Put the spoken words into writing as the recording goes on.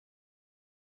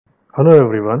Hello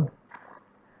everyone.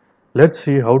 Let's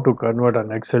see how to convert an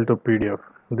Excel to PDF.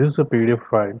 This is a PDF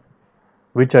file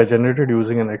which I generated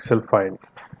using an Excel file.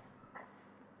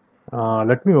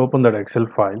 Let me open that Excel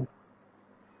file.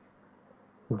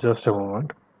 Just a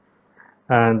moment.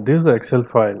 And this is the Excel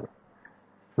file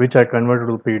which I converted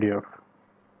to PDF.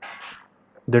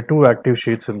 There are two active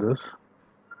sheets in this.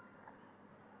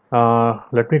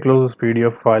 Let me close this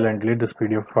PDF file and delete this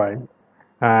PDF file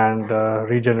and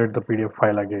regenerate the PDF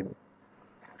file again.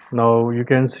 Now you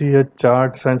can see here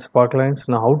charts and sparklines.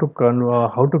 Now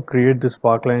how to create the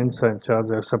sparklines and charts?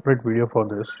 There's a separate video for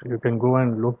this. You can go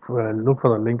and look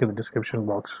for the link in the description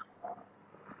box.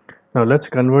 Now let's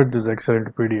convert this Excel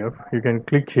into PDF. You can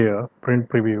click here, print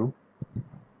preview,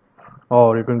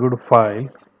 or you can go to file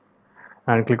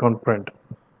and click on print.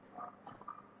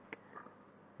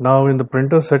 Now in the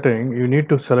printer setting, you need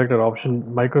to select an option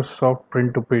Microsoft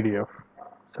Print to PDF.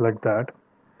 Select that.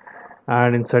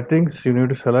 And in settings you need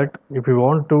to select, if you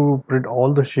want to print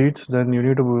all the sheets, then you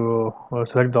need to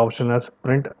select the option as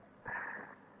print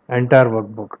entire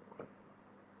workbook.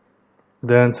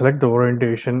 Then select the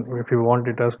orientation if you want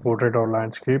it as portrait or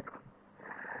landscape,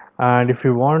 and if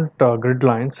you want grid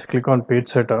lines, click on page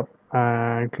setup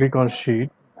and click on sheet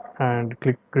and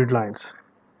click grid lines.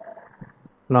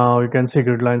 Now you can see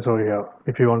grid lines over here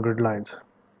if you want grid lines.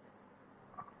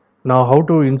 Now how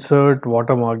to insert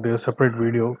watermark, there's a separate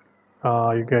video.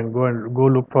 You can go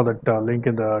look for that link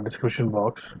in the description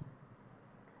box.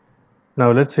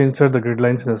 Now let's insert the grid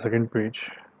lines in the second page.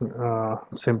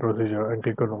 Same procedure and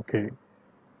click on OK.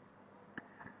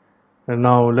 And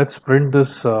now let's print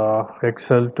this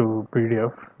Excel to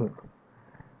PDF.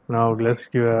 Now let's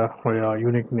give a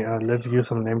unique. Let's give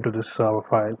some name to this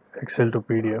file, Excel to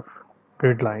PDF,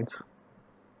 grid lines,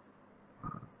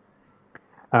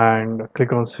 and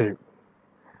click on save.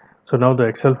 So now the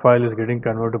Excel file is getting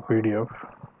converted to PDF.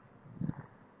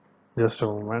 Just a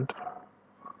moment.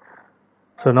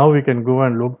 So now we can go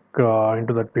and look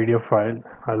into that PDF file.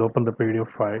 I'll open the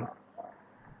PDF file,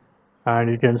 and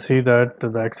you can see that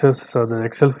the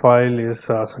Excel file is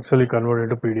successfully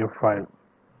converted into PDF file,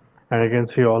 and you can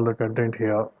see all the content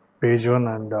here, page 1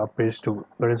 and page 2,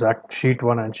 that is sheet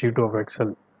 1 and sheet 2 of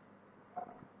Excel.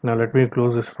 Now let me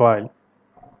close this file,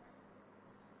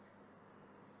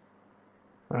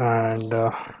 and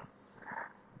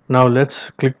now let's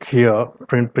click here,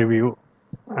 print preview,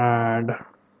 and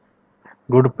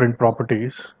go to print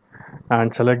properties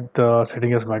and select the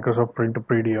setting as Microsoft Print to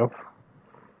PDF,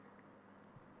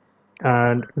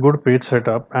 and go to page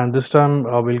setup, and this time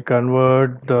we'll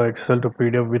convert the Excel to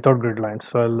PDF without grid lines.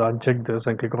 So I'll uncheck this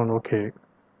and click on OK.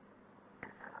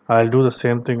 I'll do the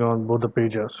same thing on both the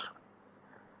pages.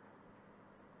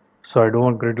 So I don't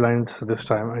want grid lines this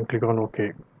time, and click on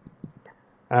OK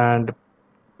and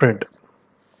print.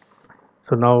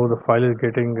 So now the file is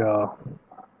getting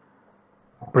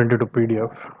printed to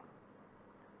PDF.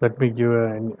 Let me give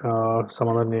some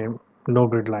other name, no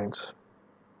grid lines,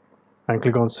 and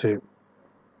click on save.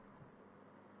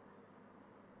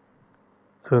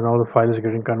 So now the file is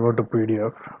getting converted to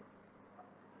PDF.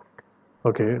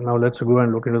 Okay, now let's go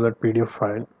and look into that PDF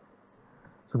file.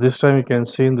 So this time you can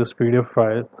see in this PDF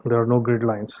file there are no grid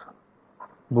lines,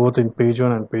 both in page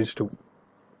 1 and page 2.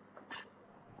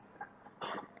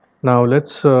 Now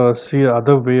let's see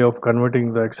other way of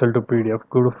converting the Excel to PDF.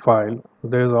 Go to file,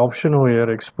 there is an option over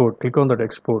here, export. Click on that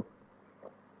export,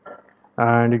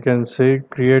 and you can say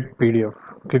create PDF.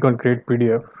 Click on create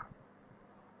PDF,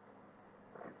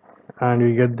 and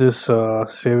you get this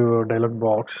save dialog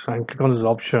box, and click on this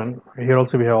option. Here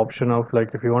also we have option of,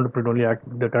 like, if you want to print only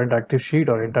the current active sheet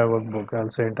or entire workbook. I'll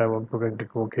say entire workbook and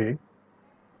click OK,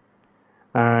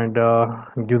 and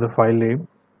give the file name.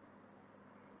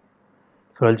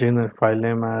 So I'll change the file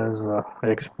name as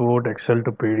export Excel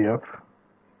to PDF,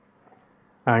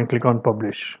 and click on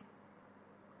publish.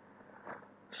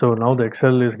 So now the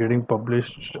Excel is getting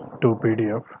published to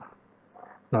PDF.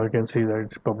 Now you can see that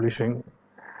it's publishing,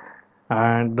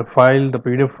 and the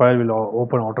PDF file will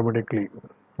open automatically.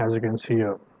 As you can see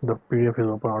here, the PDF is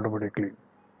open automatically.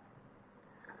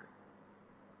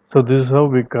 So this is how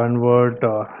we convert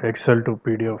Excel to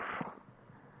PDF.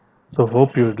 So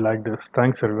hope you would like this.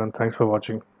 Thanks everyone. Thanks for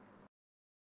watching.